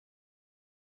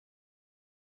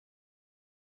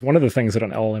One of the things that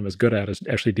an LLM is good at is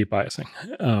actually deep biasing.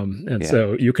 And Yeah.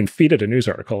 so you can feed it a news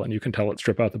article and you can tell it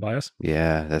strip out the bias.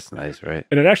 Yeah, that's nice, right?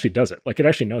 And it actually does it. Like it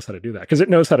actually knows how to do that because it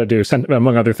knows how to do,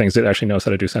 among other things, it actually knows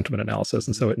how to do sentiment analysis.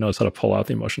 And so it knows how to pull out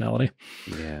the emotionality.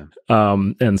 Yeah.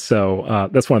 And so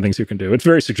that's one of the things you can do. It's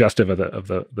very suggestive of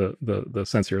the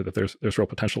sense here that there's real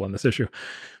potential in this issue.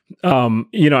 I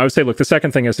would say, look, the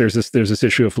second thing is there's this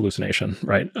issue of hallucination,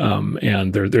 right?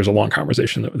 And there's a long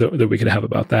conversation that we could have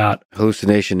about that.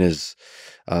 Hallucination is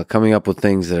coming up with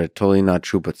things that are totally not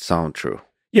true but sound true.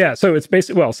 Yeah, so it's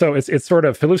basically, so it's sort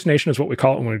of, hallucination is what we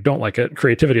call it when we don't like it.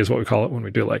 Creativity is what we call it when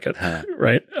we do like it,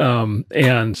 right?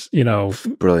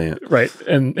 Brilliant, right?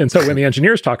 And so when the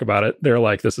engineers talk about it, they're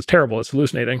like, "This is terrible. It's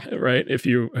hallucinating," right? If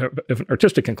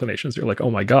artistic inclinations, you're like,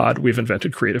 "Oh my God, we've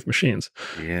invented creative machines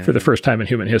for the first time in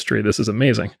human history. This is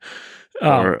amazing."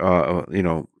 Or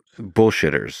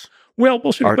bullshitters. Well,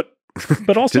 bullshit,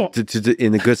 but also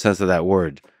in the good sense of that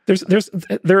word.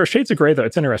 There are shades of gray, though.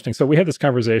 It's interesting. So we had this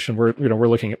conversation where, we're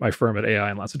looking at my firm at AI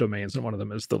and lots of domains, and one of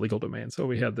them is the legal domain. So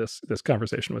we had this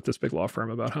conversation with this big law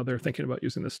firm about how they're thinking about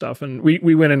using this stuff. And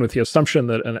we went in with the assumption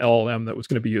that an LLM that was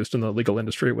going to be used in the legal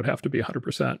industry would have to be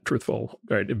 100% truthful,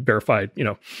 right? Verified.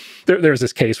 There's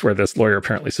this case where this lawyer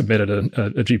apparently submitted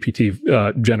a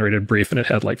GPT generated brief, and it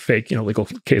had like fake, legal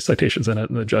case citations in it,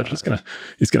 and the judge is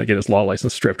he's gonna get his law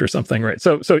license stripped or something, right?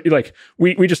 So like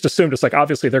we just assumed it's like,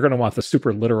 obviously they're going to want the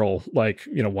super literal, like,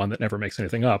 one that never makes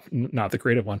anything up, not the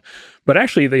creative one. But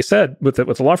actually they said, what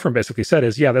the law firm basically said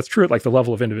is, yeah, that's true at like the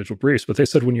level of individual briefs, but they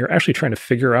said when you're actually trying to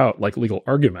figure out like legal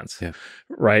arguments,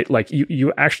 right? Like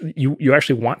you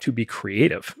actually want to be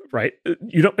creative, right?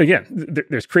 You don't, again,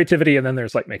 there's creativity and then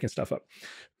there's like making stuff up.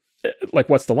 Like,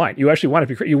 what's the line? You actually want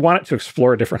to you want it to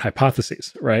explore different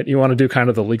hypotheses, right? You want to do kind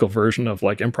of the legal version of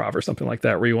like improv or something like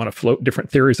that, where you want to float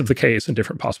different theories of the case and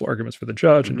different possible arguments for the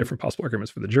judge and different possible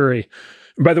arguments for the jury.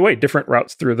 And by the way, different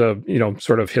routes through the,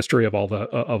 sort of history of all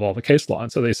the case law.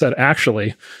 And so they said,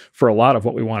 actually, for a lot of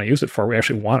what we want to use it for, we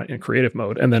actually want it in creative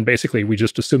mode. And then basically we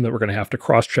just assume that we're going to have to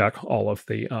cross-check all of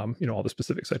the, all the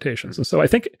specific citations. And so I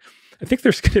think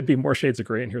there's going to be more shades of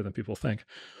gray in here than people think.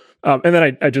 And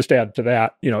then I just add to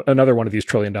that, another one of these $1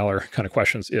 trillion kind of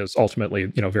questions is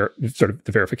ultimately, sort of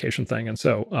the verification thing. And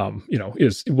so,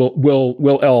 will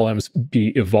LLMs be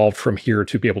evolved from here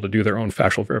to be able to do their own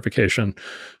factual verification?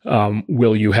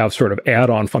 Will you have sort of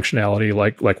add-on functionality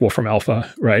like Wolfram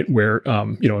Alpha, right? Where,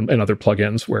 and other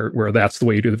plugins where that's the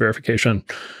way you do the verification.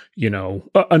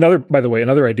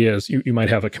 Another idea is you might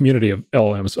have a community of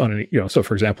LLMs on any, so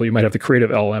for example, you might have the creative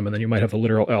LLM and then you might have the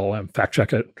literal LLM fact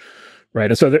check it. Right.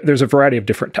 And so there's a variety of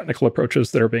different technical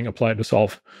approaches that are being applied to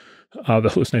solve the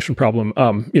hallucination problem.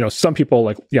 Some people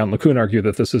like Jan LeCun argue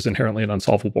that this is inherently an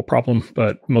unsolvable problem,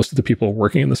 but most of the people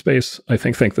working in the space, I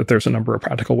think that there's a number of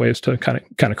practical ways to kind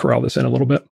of corral this in a little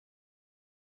bit.